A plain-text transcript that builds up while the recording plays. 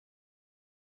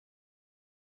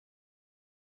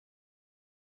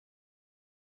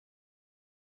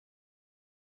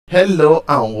Hello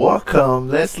and welcome.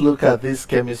 Let's look at this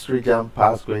chemistry JAMB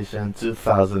past question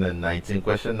 2019.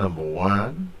 Question number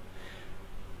 1.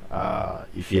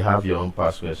 If you have your own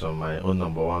past question, my own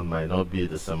number 1 might not be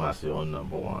the same as your own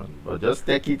number 1, but just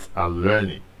take it and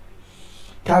learn it.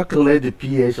 Calculate the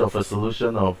pH of a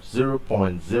solution of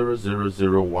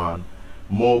 0.0001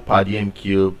 mole per dm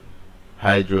cube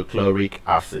hydrochloric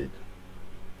acid.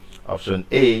 Option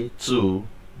A 2,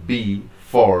 B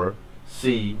 4,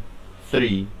 C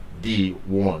 3, D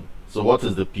 1. So what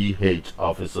is the pH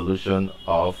of a solution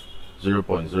of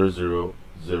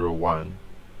 0.0001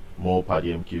 mole per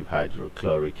dm cube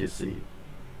hydrochloric acid?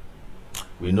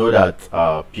 We know that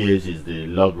pH is the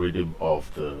logarithm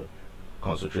of the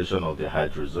concentration of the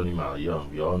hydrozonium ion.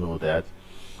 We all know that.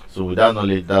 So with that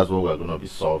knowledge, that's what we're going to be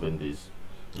solving this.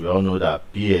 We all know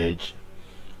that pH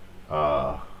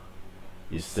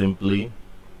is simply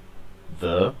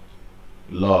the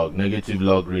negative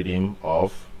logarithm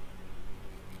of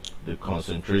the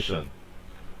concentration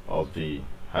of the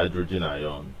hydrogen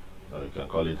ion, or you can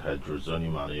call it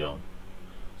hydrozonium ion.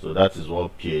 So that is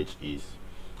what pH is.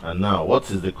 And now,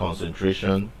 what is the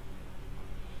concentration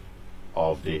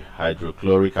of the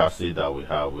hydrochloric acid that we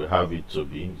have? We have it to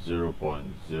be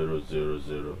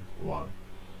 0.0001.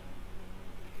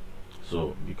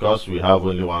 So because we have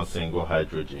only one single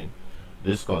hydrogen,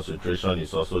 this concentration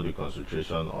is also the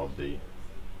concentration of the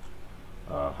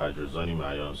hydrozonium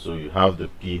ion. So you have the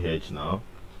pH now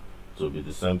to be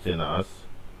the same thing as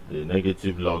the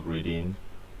negative logarithm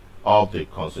of the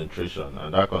concentration,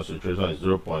 and that concentration is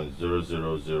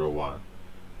 0.0001.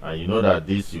 And you know that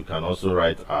this you can also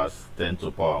write as 10 to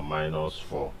the power minus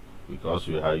 4, because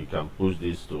you can push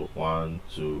this to 1,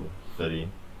 2, 3,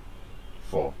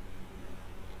 4.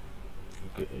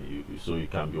 Okay, so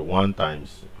it can be 1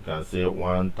 times, you can say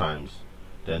 1 times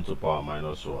 10 to the power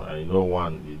minus 4, and you know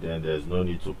 1, then there's no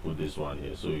need to put this one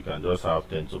here, so you can just have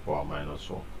 10 to the power minus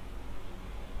 4.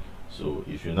 So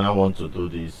if you now want to do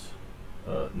this,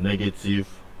 negative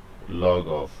log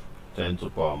of 10 to the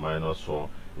power minus 4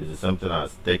 is the same thing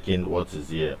as taking what is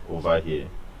here over here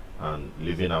and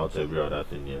leaving out every other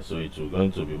thing here. So it's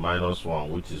going to be minus 1,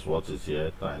 which is what is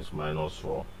here, times minus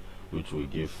 4, which will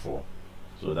give 4.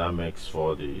 So that makes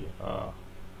 4 the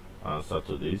answer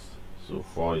to this. So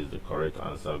 4 is the correct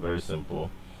answer. Very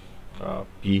simple.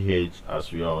 pH,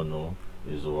 as we all know,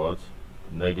 is what?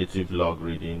 Negative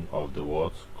logarithm of the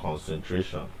what?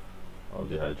 Concentration of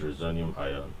the hydrozonium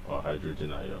ion or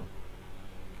hydrogen ion.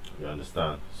 You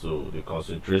understand? So the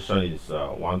concentration is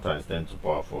 1 times 10 to the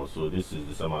power 4. So this is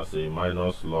the same as saying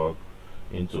minus log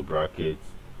into bracket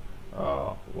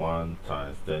 1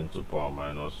 times 10 to the power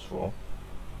minus 4.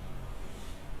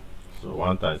 So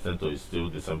 1 times 10 to is still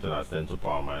the same thing as 10 to the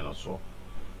power minus 4.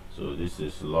 So this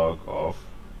is log of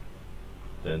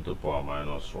 10 to the power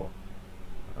minus 4.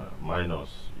 Minus,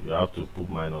 you have to put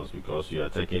minus because you are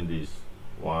taking this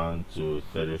 1, 2,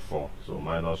 3, 4. So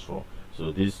minus 4.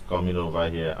 So this coming over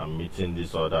here and meeting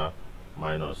this other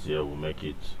minus here will make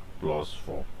it plus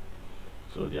 4.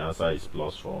 So the answer is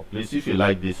plus 4. Please, if you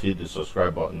like this, hit the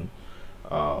subscribe button.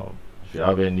 If you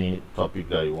have any topic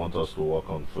that you want us to work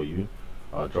on for you,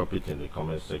 drop it in the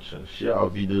comment section. Share our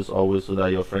videos always so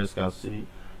that your friends can see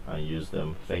and use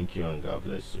them. Thank you and God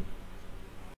bless you.